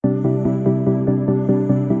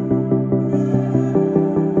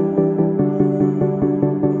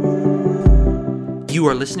You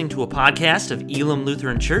are listening to a podcast of Elam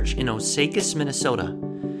Lutheran Church in Osakis, Minnesota.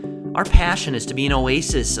 Our passion is to be an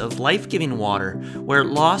oasis of life-giving water where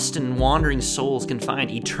lost and wandering souls can find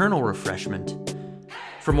eternal refreshment.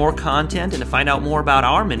 For more content and to find out more about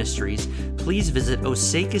our ministries, please visit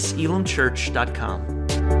osakiselamchurch.com.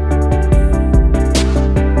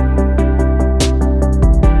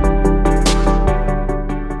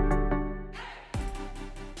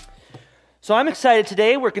 So I'm excited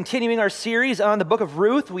today. We're continuing our series on the book of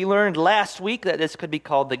Ruth. We learned last week that this could be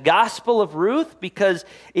called the Gospel of Ruth because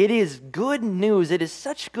it is good news. It is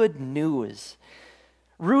such good news.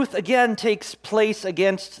 Ruth again takes place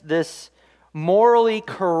against this morally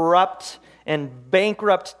corrupt and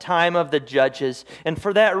bankrupt time of the judges. And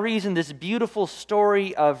for that reason, this beautiful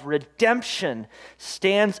story of redemption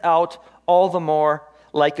stands out all the more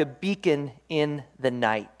like a beacon in the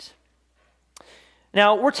night.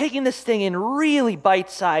 Now, we're taking this thing in really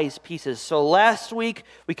bite-sized pieces. So last week,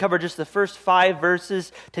 we covered just the first 5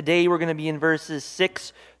 verses. Today, we're going to be in verses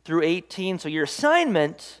 6 through 18. So your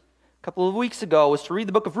assignment a couple of weeks ago was to read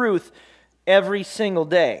the book of Ruth every single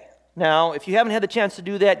day. Now, if you haven't had the chance to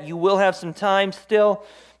do that, you will have some time still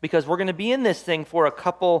because we're going to be in this thing for a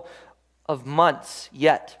couple of months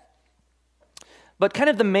yet. But kind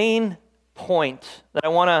of the main point that I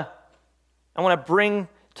want to bring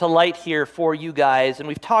to light here for you guys, and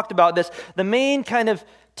we've talked about this, the main kind of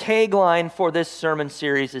tagline for this sermon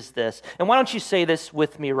series is this, and why don't you say this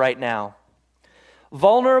with me right now?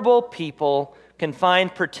 Vulnerable people can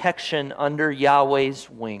find protection under Yahweh's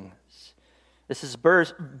wings. This is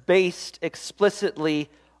based explicitly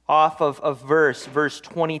off of verse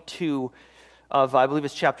 22 of, I believe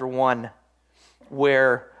it's chapter 1,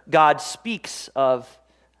 where God speaks of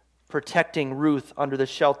protecting Ruth under the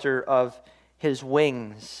shelter of his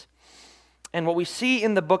wings. And what we see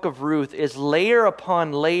in the book of Ruth is layer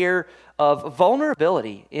upon layer of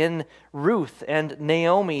vulnerability in Ruth and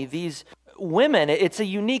Naomi, these women. It's a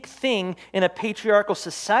unique thing in a patriarchal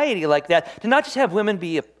society like that to not just have women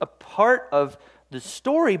be a part of the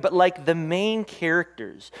story, but like the main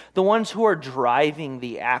characters, the ones who are driving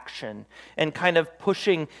the action and kind of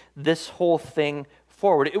pushing this whole thing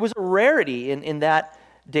forward. It was a rarity in that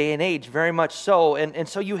day and age, very much so. And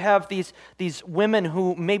so you have these women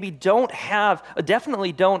who maybe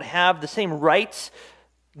definitely don't have the same rights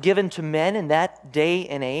given to men in that day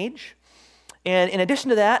and age. And in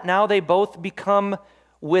addition to that, now they both become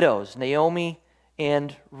widows. Naomi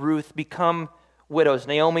and Ruth become widows.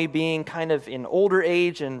 Naomi being kind of in older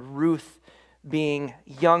age and Ruth being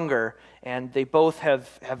younger. And they both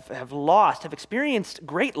have experienced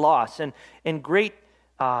great loss and great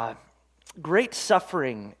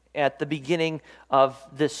suffering at the beginning of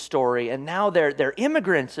this story. And now they're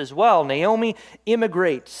immigrants as well. Naomi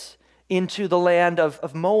immigrates into the land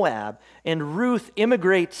of Moab, and Ruth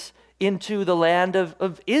immigrates into the land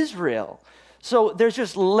of Israel. So there's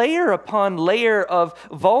just layer upon layer of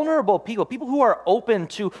vulnerable people who are open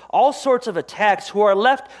to all sorts of attacks, who are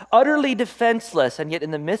left utterly defenseless. And yet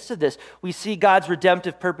in the midst of this, we see God's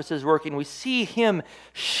redemptive purposes working. We see him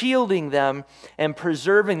shielding them and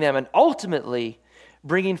preserving them and ultimately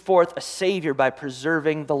bringing forth a Savior by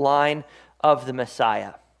preserving the line of the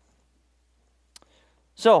Messiah.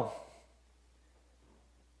 So,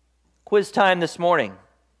 quiz time this morning.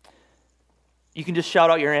 You can just shout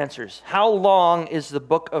out your answers. How long is the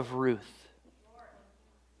book of Ruth?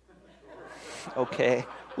 Okay,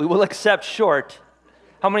 we will accept short.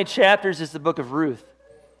 How many chapters is the book of Ruth?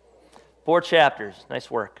 4 chapters. Nice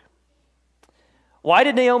work. Why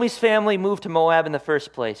did Naomi's family move to Moab in the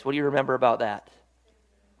first place? What do you remember about that?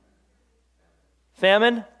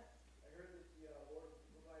 Famine?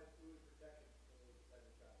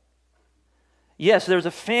 Yes, there was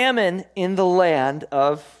a famine in the land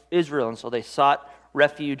of Israel, and so they sought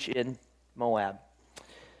refuge in Moab.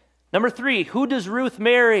 Number 3, who does Ruth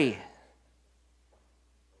marry?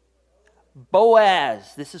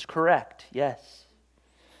 Boaz. This is correct, yes.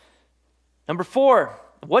 Number 4,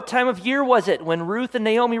 what time of year was it when Ruth and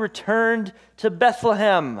Naomi returned to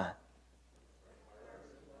Bethlehem?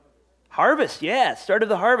 Harvest, yeah, start of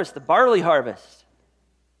the harvest, the barley harvest.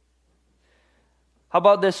 How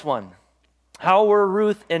about this one? How were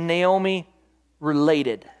Ruth and Naomi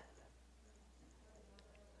related?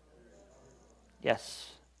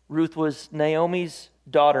 Yes, Ruth was Naomi's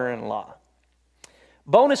daughter-in-law.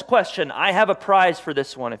 Bonus question, I have a prize for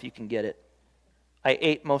this one if you can get it. I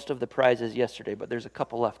ate most of the prizes yesterday, but there's a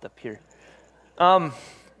couple left up here.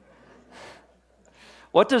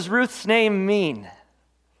 What does Ruth's name mean?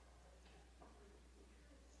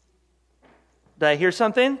 Did I hear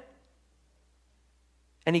something?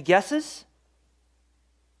 Any guesses?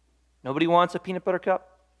 Nobody wants a peanut butter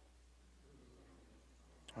cup?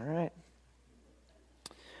 All right.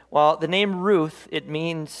 Well, the name Ruth, it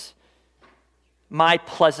means my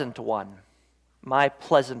pleasant one. My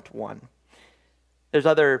pleasant one. There's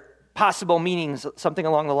other possible meanings, something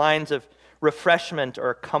along the lines of refreshment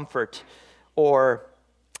or comfort or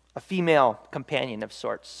a female companion of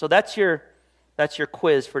sorts. So that's your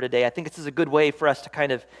quiz for today. I think this is a good way for us to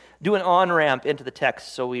kind of do an on-ramp into the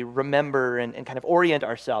text so we remember and kind of orient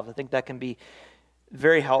ourselves. I think that can be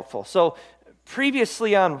very helpful. So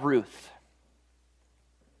previously on Ruth,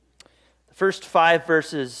 the first 5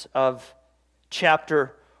 verses of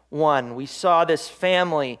chapter 1, we saw this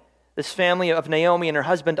family of Naomi and her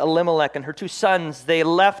husband Elimelech and her 2 sons. They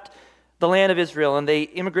left the land of Israel and they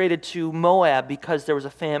immigrated to Moab because there was a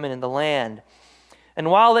famine in the land. And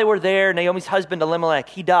while they were there, Naomi's husband Elimelech,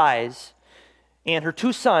 he dies. And her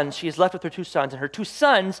 2 sons, she is left with her 2 sons, and her 2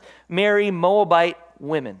 sons marry Moabite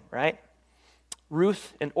women, right?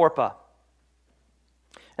 Ruth and Orpah.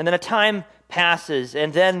 And then a time passes,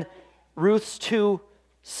 and then Naomi's 2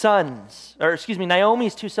 sons,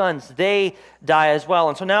 they die as well.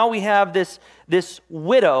 And so now we have this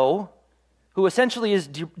widow who essentially is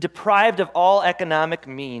deprived of all economic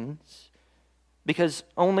means because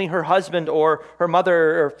only her husband or her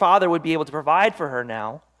mother or father would be able to provide for her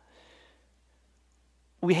now.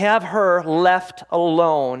 We have her left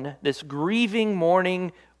alone, this grieving,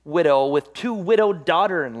 mourning widow with 2 widowed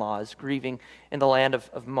daughter-in-laws grieving in the land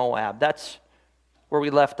of Moab. That's where we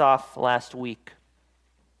left off last week.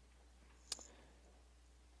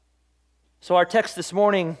 So our text this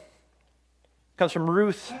morning comes from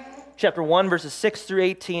Ruth chapter 1, verses 6 through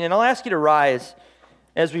 18. And I'll ask you to rise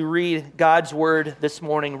as we read God's word this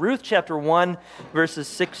morning. Ruth chapter 1, verses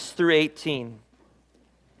 6 through 18.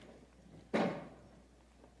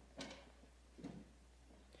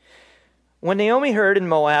 When Naomi heard in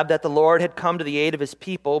Moab that the Lord had come to the aid of his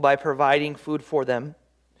people by providing food for them,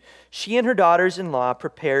 she and her daughters-in-law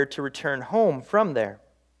prepared to return home from there.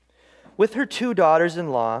 With her 2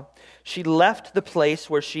 daughters-in-law, she left the place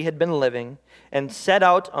where she had been living and set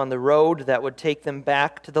out on the road that would take them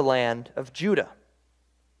back to the land of Judah.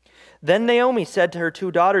 Then Naomi said to her 2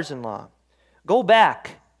 daughters-in-law, "Go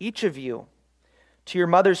back, each of you, to your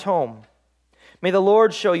mother's home. May the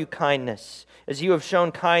Lord show you kindness, as you have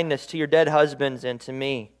shown kindness to your dead husbands and to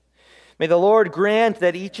me. May the Lord grant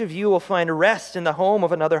that each of you will find rest in the home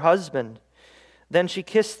of another husband." Then she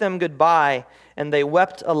kissed them goodbye, and they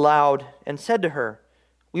wept aloud and said to her,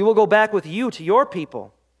 "We will go back with you to your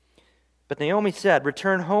people." But Naomi said,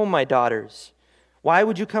 "Return home, my daughters. Why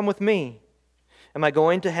would you come with me? Am I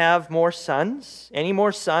going to have more sons? Any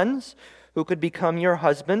more sons who could become your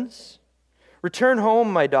husbands? Return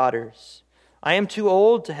home, my daughters. I am too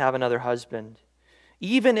old to have another husband.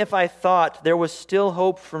 Even if I thought there was still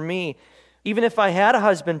hope for me, even if I had a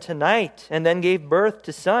husband tonight and then gave birth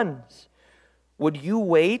to sons, would you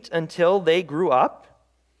wait until they grew up?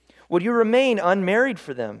 Would you remain unmarried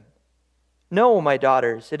for them? No, my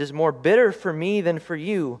daughters, it is more bitter for me than for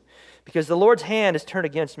you, because the Lord's hand is turned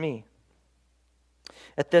against me."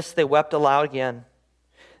 At this they wept aloud again.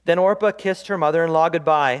 Then Orpah kissed her mother-in-law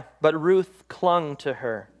goodbye, but Ruth clung to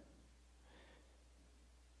her.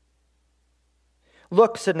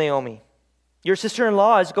 "Look," said Naomi, "your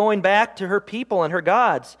sister-in-law is going back to her people and her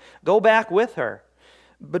gods. Go back with her."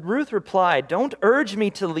 But Ruth replied, "Don't urge me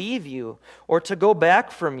to leave you or to go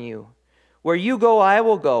back from you. Where you go, I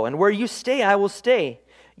will go, and where you stay, I will stay.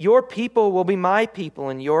 Your people will be my people,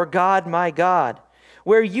 and your God, my God.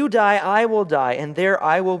 Where you die, I will die, and there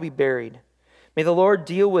I will be buried. May the Lord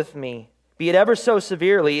deal with me, be it ever so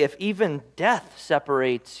severely, if even death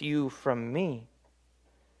separates you from me."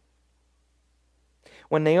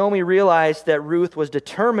 When Naomi realized that Ruth was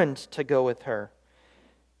determined to go with her,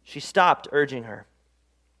 she stopped urging her.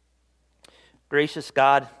 Gracious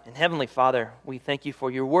God and Heavenly Father, we thank you for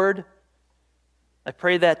your word. I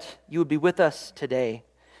pray that you would be with us today.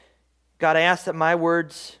 God, I ask that my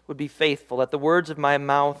words would be faithful, that the words of my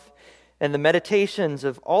mouth and the meditations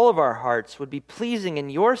of all of our hearts would be pleasing in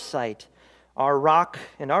your sight, our rock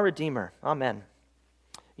and our Redeemer. Amen.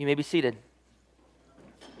 You may be seated.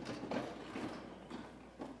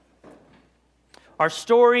 Our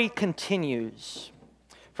story continues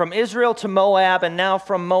from Israel to Moab, and now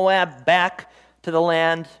from Moab back to the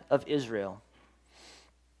land of Israel.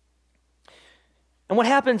 And what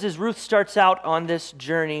happens is Ruth starts out on this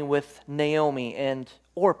journey with Naomi and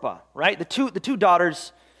Orpah, right? The two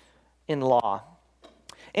daughters-in-law.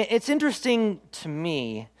 And it's interesting to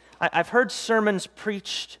me. I've heard sermons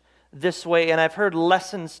preached this way, and I've heard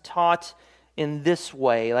lessons taught in this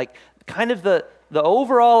way. Like kind of the the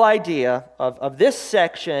overall idea of this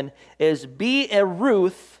section is be a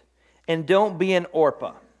Ruth and don't be an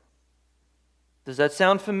Orpah. Does that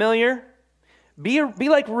sound familiar? Be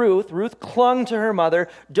like Ruth. Ruth clung to her mother.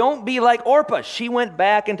 Don't be like Orpah. She went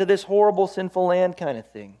back into this horrible, sinful land kind of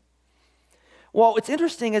thing. Well, it's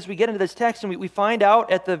interesting as we get into this text and we find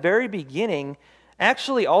out at the very beginning,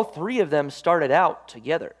 actually all three of them started out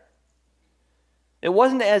together. It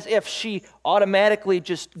wasn't as if she automatically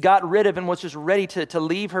just got rid of and was just ready to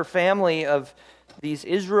leave her family of these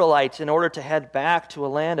Israelites in order to head back to a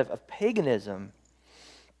land of paganism.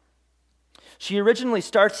 She originally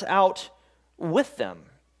starts out with them.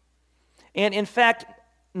 And in fact,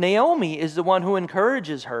 Naomi is the one who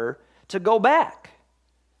encourages her to go back.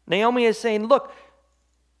 Naomi is saying, look,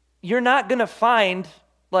 you're not going to find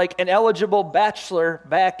like an eligible bachelor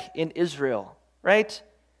back in Israel, right?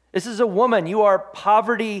 This is a woman. You are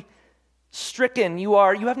poverty-stricken. You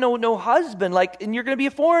have no husband, and you're going to be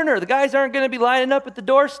a foreigner. The guys aren't going to be lining up at the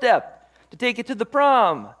doorstep to take you to the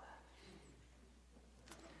prom.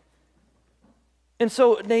 And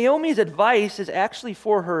so Naomi's advice is actually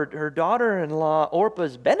for her daughter-in-law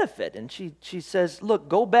Orpah's benefit. And she says, look,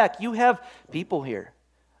 go back. You have people here.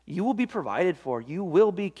 You will be provided for. You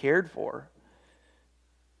will be cared for.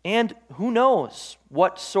 And who knows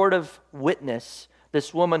what sort of witness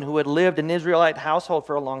this woman who had lived in an Israelite household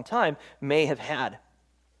for a long time may have had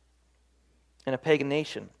in a pagan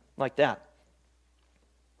nation like that.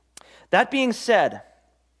 That being said,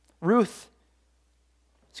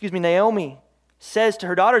 Naomi says to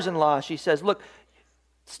her daughters-in-law, she says, look,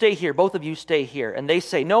 stay here. Both of you stay here. And they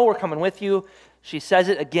say, no, we're coming with you. She says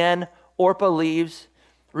it again. Orpah leaves.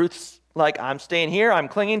 Ruth's like, I'm staying here. I'm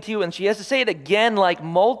clinging to you. And she has to say it again, like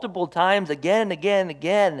multiple times, again and again and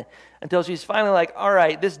again, until she's finally like, all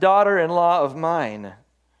right, this daughter-in-law of mine,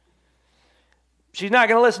 she's not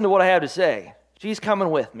going to listen to what I have to say. She's coming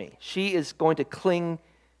with me. She is going to cling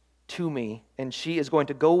to me, and she is going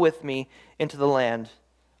to go with me into the land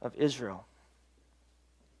of Israel.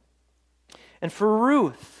 And for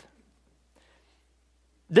Ruth,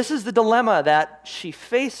 this is the dilemma that she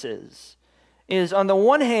faces, is on the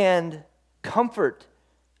one hand, comfort,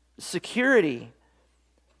 security,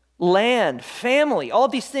 land, family, all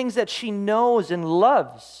these things that she knows and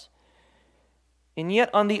loves. And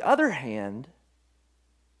yet, on the other hand,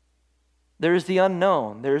 there is the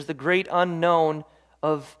unknown. There is the great unknown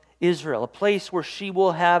of Israel, a place where she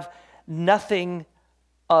will have nothing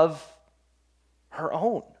of her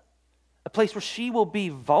own, a place where she will be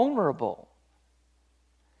vulnerable.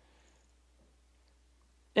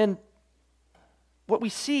 And what we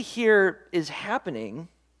see here is happening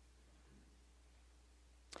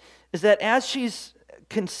is that as she's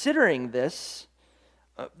considering this,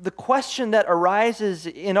 the question that arises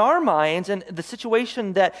in our minds and the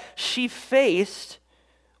situation that she faced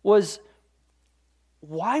was,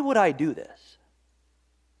 why would I do this?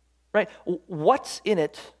 Right? What's in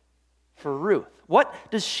it for Ruth? What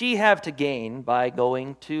does she have to gain by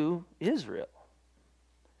going to Israel?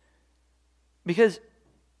 Because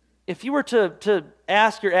if you were to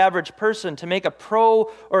ask your average person to make a pro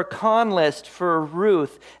or con list for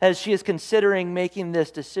Ruth as she is considering making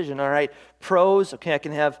this decision, all right, pros, okay, I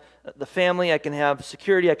can have the family, I can have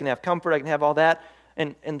security, I can have comfort, I can have all that,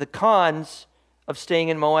 and the cons of staying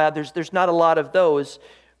in Moab, there's not a lot of those.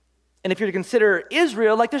 And if you're to consider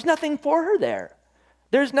Israel, there's nothing for her there.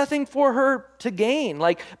 There's nothing for her to gain.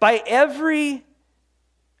 By every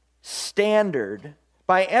standard,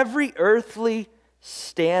 by every earthly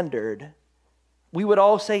standard, we would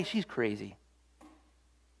all say she's crazy.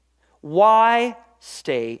 Why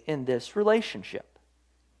stay in this relationship?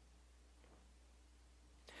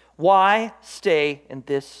 Why stay in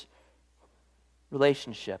this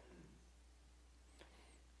relationship?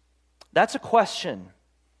 That's a question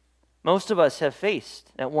most of us have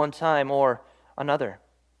faced at one time or another.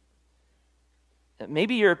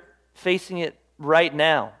 Maybe you're facing it right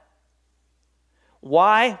now.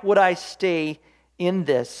 Why would I stay in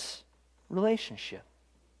this relationship?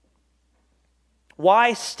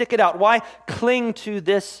 Why stick it out? Why cling to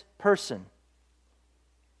this person?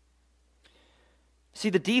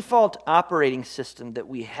 See, the default operating system that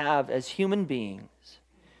we have as human beings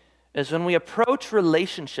is when we approach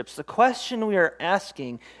relationships, the question we are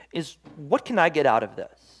asking is, what can I get out of this?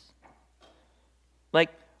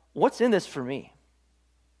 What's in this for me?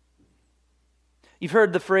 You've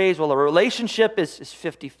heard the phrase, well, a relationship is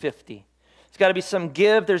 50-50. There's got to be some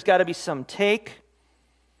give, there's got to be some take.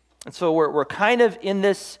 And so we're kind of in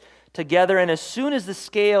this together, and as soon as the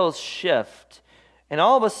scales shift, and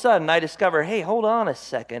all of a sudden I discover, hey, hold on a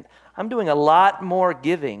second, I'm doing a lot more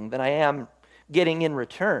giving than I am getting in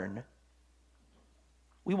return.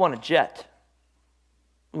 we want a jet.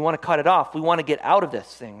 We want to cut it off. We want to get out of this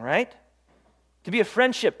thing, right? Could be a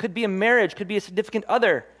friendship, could be a marriage, could be a significant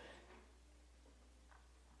other.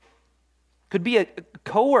 Could be a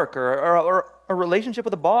coworker or a relationship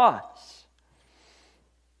with a boss.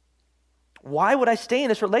 Why would I stay in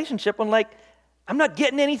this relationship when, I'm not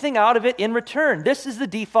getting anything out of it in return? This is the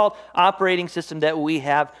default operating system that we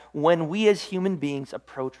have when we as human beings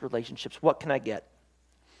approach relationships. What can I get?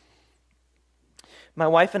 My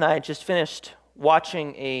wife and I just finished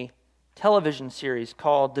watching a television series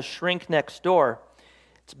called The Shrink Next Door.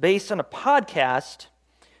 It's based on a podcast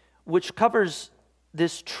which covers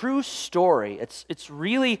this true story. It's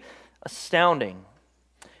really astounding.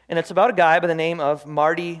 And it's about a guy by the name of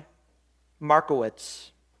Marty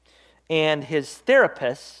Markowitz and his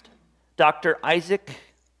therapist, Dr. Isaac,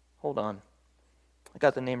 hold on, I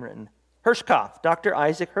got the name written, Hirschkopf, Dr.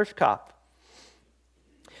 Isaac Hirschkopf.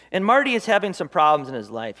 And Marty is having some problems in his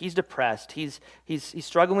life. He's depressed. He's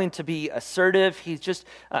struggling to be assertive.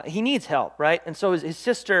 He needs help, right? And so his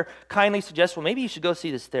sister kindly suggests, well, maybe you should go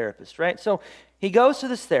see this therapist, right? So he goes to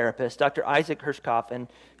this therapist, Dr. Isaac Hirschkopf, and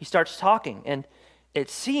he starts talking. And it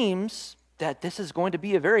seems that this is going to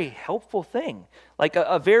be a very helpful thing, like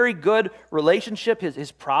a very good relationship.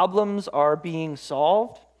 His problems are being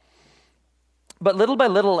solved. But little by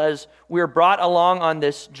little, as we're brought along on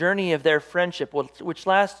this journey of their friendship, which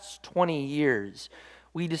lasts 20 years,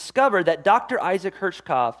 we discover that Dr. Isaac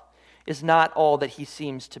Hirschkopf is not all that he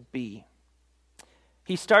seems to be.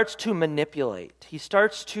 He starts to manipulate. He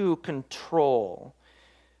starts to control.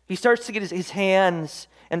 He starts to get his hands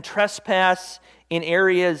and trespass in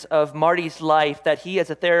areas of Marty's life that he as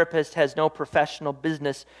a therapist has no professional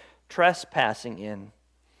business trespassing in.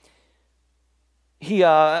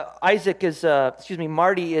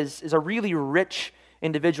 Marty is a really rich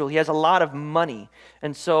individual. He has a lot of money.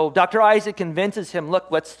 And so Dr. Isaac convinces him, look,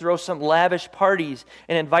 let's throw some lavish parties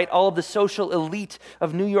and invite all of the social elite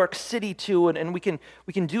of New York City to, and we can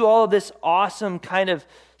do all of this awesome kind of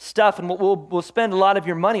stuff, and we'll spend a lot of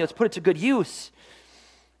your money. Let's put it to good use.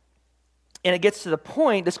 And it gets to the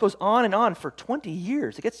point, this goes on and on for 20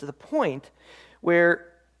 years. It gets to the point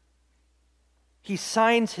where he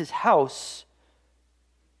signs his house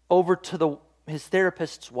over to his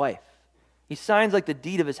therapist's wife. He signs the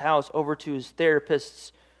deed of his house over to his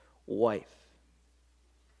therapist's wife.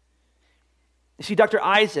 You see, Dr.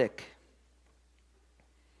 Isaac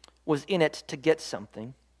was in it to get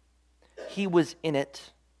something. He was in it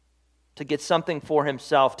to get something for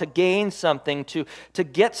himself, to gain something, to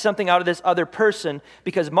get something out of this other person,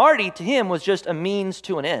 because Marty, to him, was just a means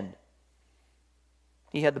to an end.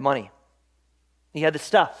 He had the money. He had the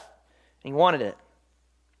stuff. And he wanted it.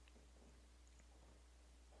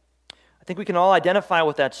 I think we can all identify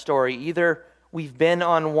with that story. Either we've been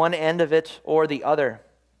on one end of it or the other.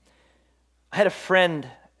 I had a friend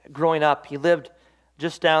growing up. He lived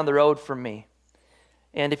just down the road from me.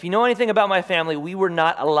 And if you know anything about my family, we were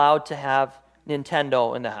not allowed to have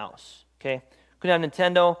Nintendo in the house. Okay? Couldn't have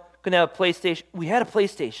Nintendo, couldn't have a PlayStation. We had a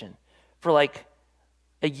PlayStation for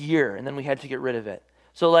a year, and then we had to get rid of it.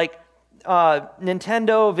 So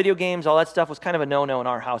Nintendo, video games, all that stuff was kind of a no-no in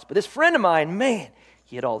our house. But this friend of mine, man,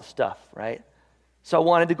 he had all the stuff, right? So I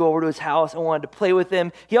wanted to go over to his house. I wanted to play with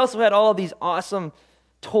him. He also had all of these awesome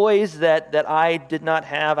toys that I did not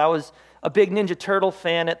have. I was a big Ninja Turtle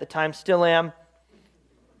fan at the time, still am.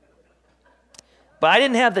 But I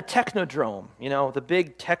didn't have the Technodrome, the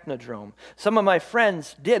big Technodrome. Some of my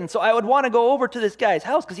friends did, and so I would want to go over to this guy's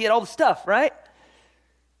house because he had all the stuff, right?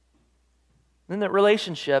 In that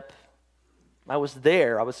relationship, I was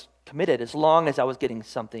there. I was committed as long as I was getting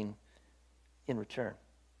something in return.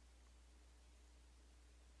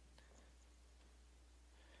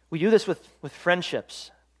 We do this with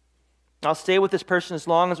friendships. I'll stay with this person as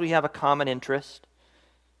long as we have a common interest,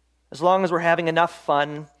 as long as we're having enough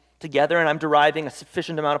fun together and I'm deriving a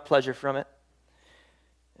sufficient amount of pleasure from it.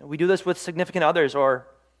 We do this with significant others or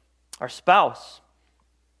our spouse.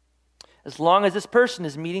 As long as this person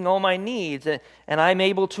is meeting all my needs and I'm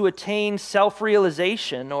able to attain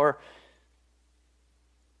self-realization, or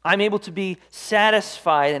I'm able to be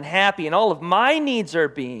satisfied and happy and all of my needs are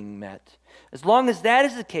being met, as long as that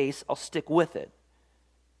is the case, I'll stick with it.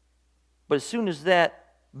 But as soon as that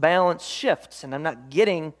balance shifts and I'm not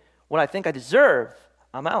getting what I think I deserve,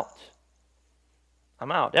 I'm out.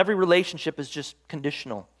 I'm out. Every relationship is just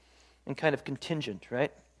conditional and kind of contingent,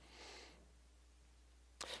 right?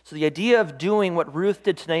 So the idea of doing what Ruth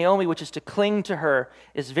did to Naomi, which is to cling to her,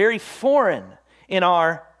 is very foreign in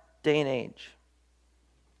our day and age.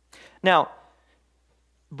 Now,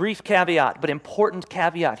 brief caveat, but important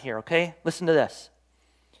caveat here, okay? Listen to this.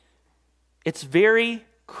 It's very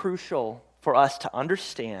crucial for us to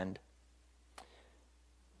understand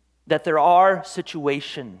that there are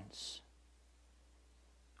situations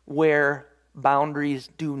where boundaries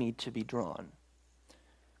do need to be drawn.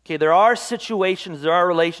 Okay, there are situations, there are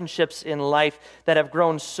relationships in life that have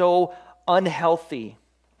grown so unhealthy,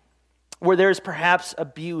 where there's perhaps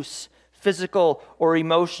abuse, physical or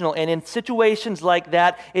emotional. And in situations like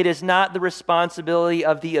that, it is not the responsibility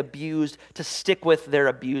of the abused to stick with their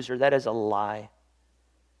abuser. That is a lie.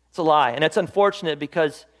 It's a lie. And it's unfortunate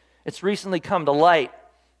because it's recently come to light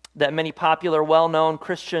that many popular, well-known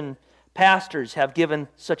Christian pastors have given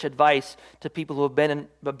such advice to people who have been in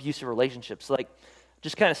abusive relationships. Like,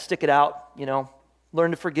 just kind of stick it out,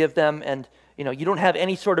 learn to forgive them, and, you don't have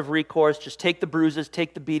any sort of recourse. Just take the bruises,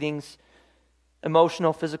 take the beatings,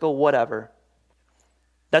 emotional, physical, whatever.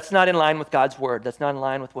 That's not in line with God's word. That's not in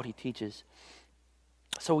line with what he teaches.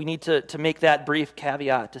 So we need to make that brief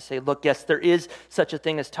caveat to say, look, yes, there is such a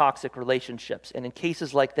thing as toxic relationships. And in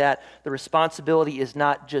cases like that, the responsibility is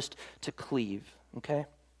not just to cleave, okay?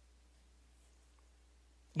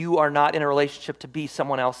 You are not in a relationship to be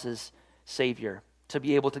someone else's savior, to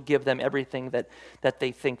be able to give them everything that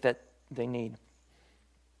they think that they need.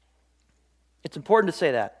 It's important to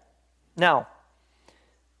say that. Now,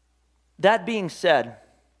 that being said,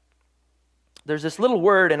 there's this little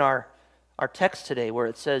word in our text today where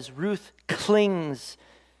it says Ruth clings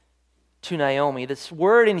to Naomi. This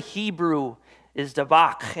word in Hebrew is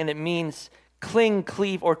dabak, and it means cling,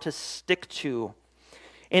 cleave, or to stick to.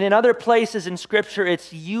 And in other places in Scripture,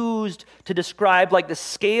 it's used to describe like the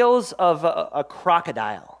scales of a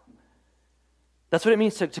crocodile. That's what it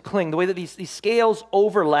means to cling, the way that these scales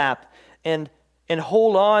overlap and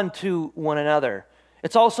hold on to one another.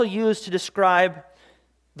 It's also used to describe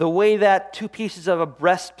the way that two pieces of a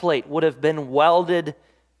breastplate would have been welded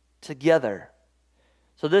together.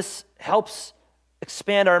 So this helps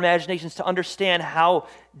expand our imaginations to understand how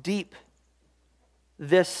deep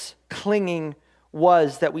this clinging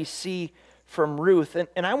was that we see from Ruth.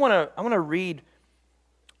 And I want to read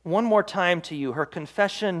one more time to you her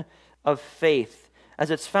confession of faith as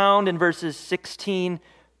it's found in verses 16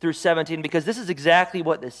 through 17, because this is exactly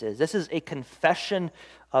what this is. This is a confession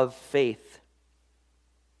of faith.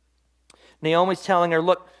 Naomi's telling her,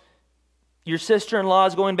 look, your sister-in-law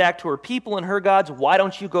is going back to her people and her gods. Why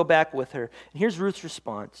don't you go back with her? And here's Ruth's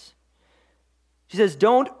response. She says,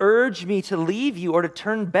 don't urge me to leave you or to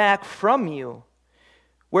turn back from you.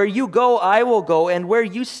 Where you go, I will go, and where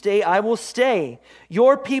you stay, I will stay.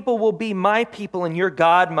 Your people will be my people, and your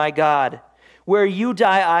God, my God. Where you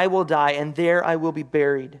die, I will die, and there I will be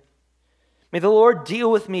buried. May the Lord deal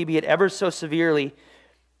with me, be it ever so severely,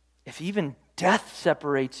 if even death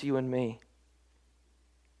separates you and me.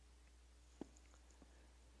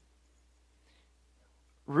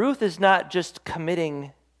 Ruth is not just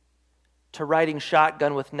committing to riding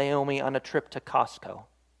shotgun with Naomi on a trip to Costco.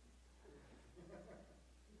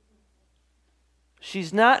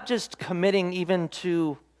 She's not just committing even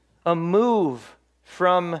to a move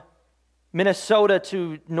from Minnesota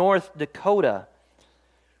to North Dakota.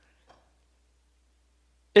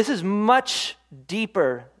 This is much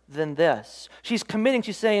deeper than this. She's committing,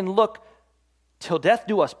 she's saying, look, till death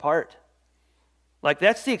do us part. Like,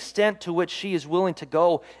 that's the extent to which she is willing to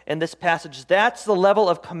go in this passage. That's the level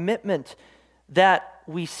of commitment that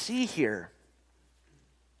we see here.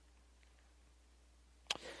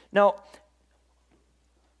 Now,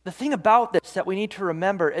 the thing about this that we need to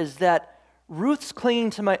remember is that Ruth's clinging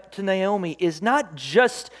to Naomi is not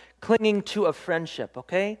just clinging to a friendship,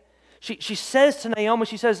 okay? She says to Naomi,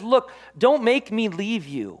 she says, look, don't make me leave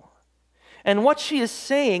you. And what she is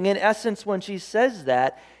saying, in essence, when she says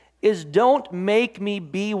that, is don't make me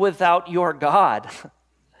be without your God.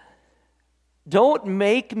 Don't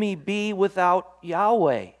make me be without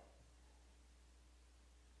Yahweh.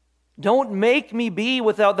 Don't make me be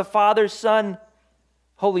without the Father, Son,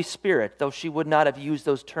 Holy Spirit, though she would not have used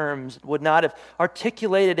those terms, would not have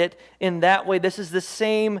articulated it in that way. This is the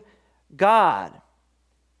same God.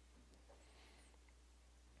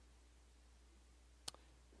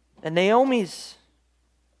 And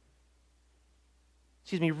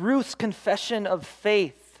Ruth's confession of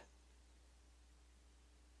faith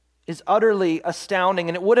is utterly astounding,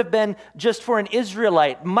 and it would have been just for an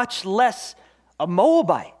Israelite, much less a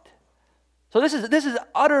Moabite. So this is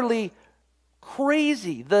utterly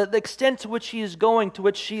crazy, the extent to which she is going, to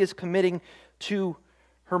which she is committing to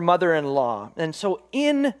her mother-in-law. And so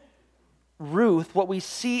in Ruth, what we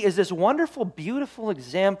see is this wonderful, beautiful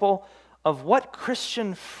example of what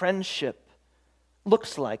Christian friendship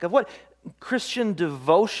looks like, of what Christian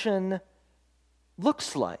devotion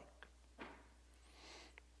looks like.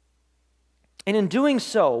 And in doing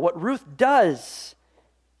so, what Ruth does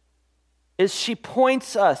is she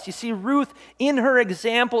points us. You see, Ruth, in her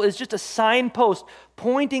example, is just a signpost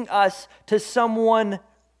pointing us to someone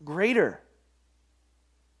greater.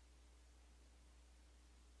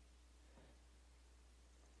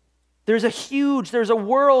 There's a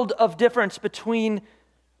world of difference between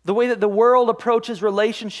the way that the world approaches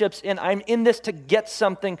relationships and I'm in this to get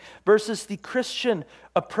something versus the Christian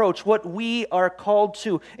approach, what we are called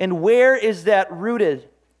to. And where is that rooted?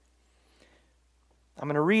 I'm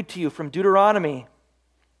going to read to you from Deuteronomy.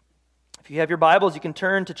 If you have your Bibles, you can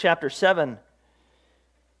turn to chapter 7.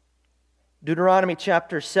 Deuteronomy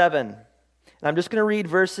chapter 7. And I'm just going to read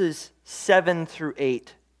verses 7 through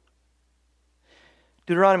 8.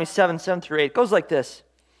 Deuteronomy 7 through 8. It goes like this.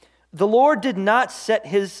 The Lord did not set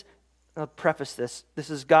his... I'll preface this. This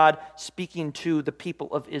is God speaking to the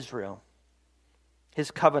people of Israel. His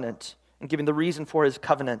covenant, and giving the reason for his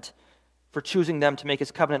covenant, for choosing them to make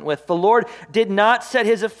his covenant with. The Lord did not set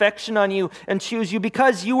his affection on you and choose you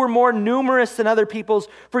because you were more numerous than other peoples,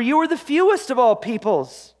 for you were the fewest of all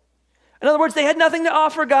peoples. In other words, they had nothing to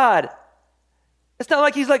offer God. It's not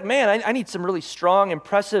like he's like, man, I need some really strong,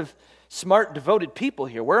 impressive, smart, devoted people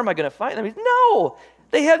here. Where am I going to find them? No,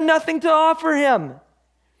 they have nothing to offer him.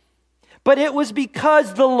 But it was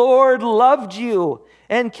because the Lord loved you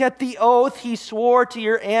and kept the oath he swore to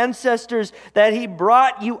your ancestors that he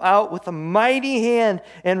brought you out with a mighty hand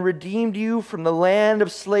and redeemed you from the land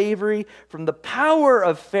of slavery, from the power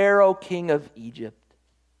of Pharaoh, king of Egypt.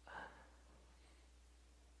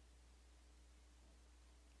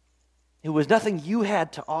 It was nothing you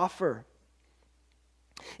had to offer.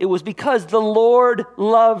 It was because the Lord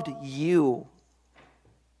loved you.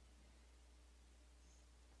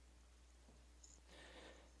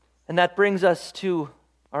 And that brings us to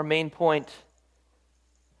our main point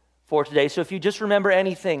for today. So if you just remember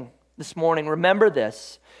anything this morning, remember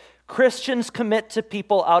this. Christians commit to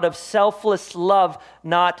people out of selfless love,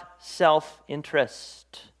 not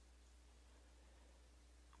self-interest.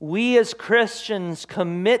 We as Christians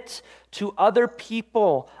commit to other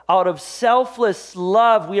people out of selfless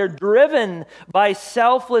love. We are driven by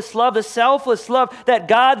selfless love, the selfless love that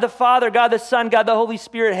God the Father, God the Son, God the Holy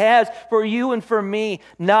Spirit has for you and for me,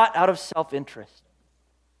 not out of self-interest.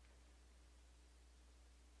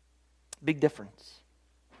 Big difference.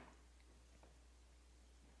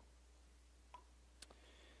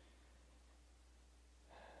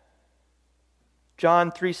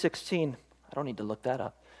 John 3:16. I don't need to look that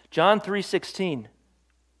up. John 3:16.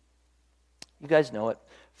 You guys know it.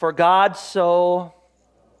 For God so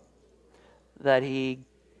that he...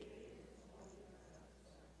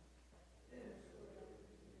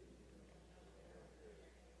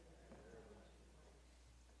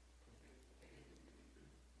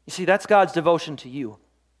 You see, that's God's devotion to you.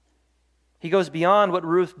 He goes beyond what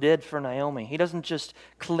Ruth did for Naomi. He doesn't just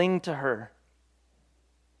cling to her.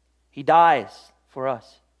 He dies for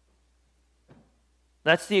us.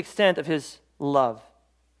 That's the extent of his love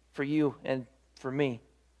for you and for me.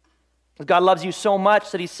 God loves you so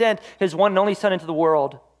much that he sent his one and only Son into the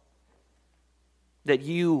world that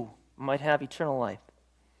you might have eternal life.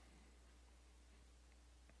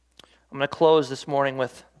 I'm going to close this morning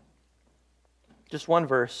with just one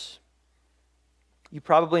verse. You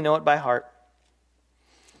probably know it by heart.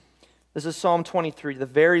 This is Psalm 23, the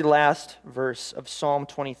very last verse of Psalm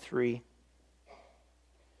 23.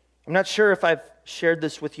 I'm not sure if I've shared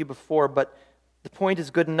this with you before, but the point is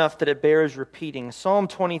good enough that it bears repeating. Psalm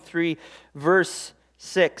 23, verse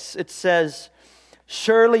 6, it says,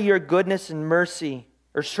 surely your goodness and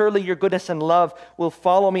love will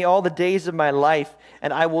follow me all the days of my life,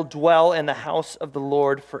 and I will dwell in the house of the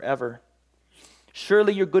Lord forever.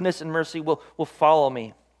 Surely your goodness and mercy will follow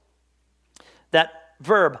me. That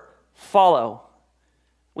verb, follow,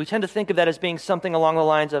 we tend to think of that as being something along the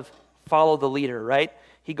lines of follow the leader, right?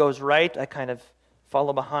 He goes right, I kind of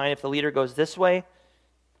follow behind. If the leader goes this way,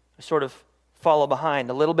 I sort of follow behind.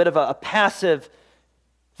 A little bit of a passive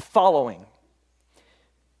following.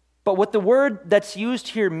 But what the word that's used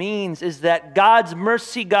here means is that God's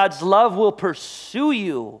mercy, God's love will pursue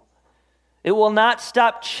you. It will not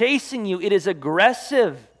stop chasing you. It is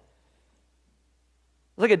aggressive.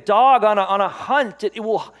 It's like a dog on a hunt. It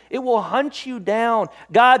will hunt you down.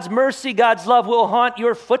 God's mercy, God's love will haunt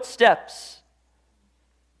your footsteps.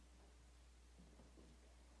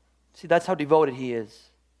 See, that's how devoted he is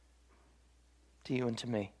to you and to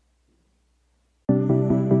me.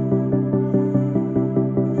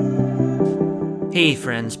 Hey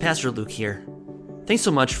friends, Pastor Luke here. Thanks so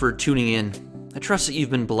much for tuning in. I trust that you've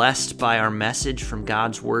been blessed by our message from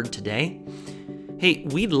God's Word today. Hey,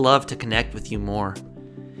 we'd love to connect with you more.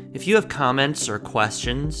 If you have comments or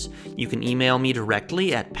questions, you can email me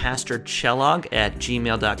directly at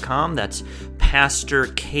pastorkjolhaug@gmail.com. That's Pastor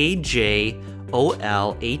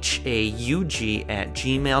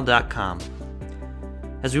KJOLHAUG@gmail.com.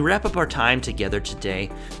 As we wrap up our time together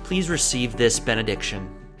today, please receive this benediction.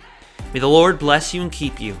 May the Lord bless you and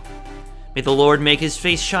keep you. May the Lord make his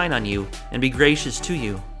face shine on you and be gracious to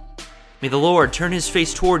you. May the Lord turn his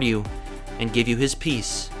face toward you and give you his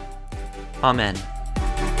peace. Amen.